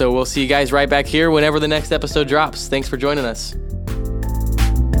Podcast. So we'll see you guys right back here whenever the next episode drops. Thanks for joining us.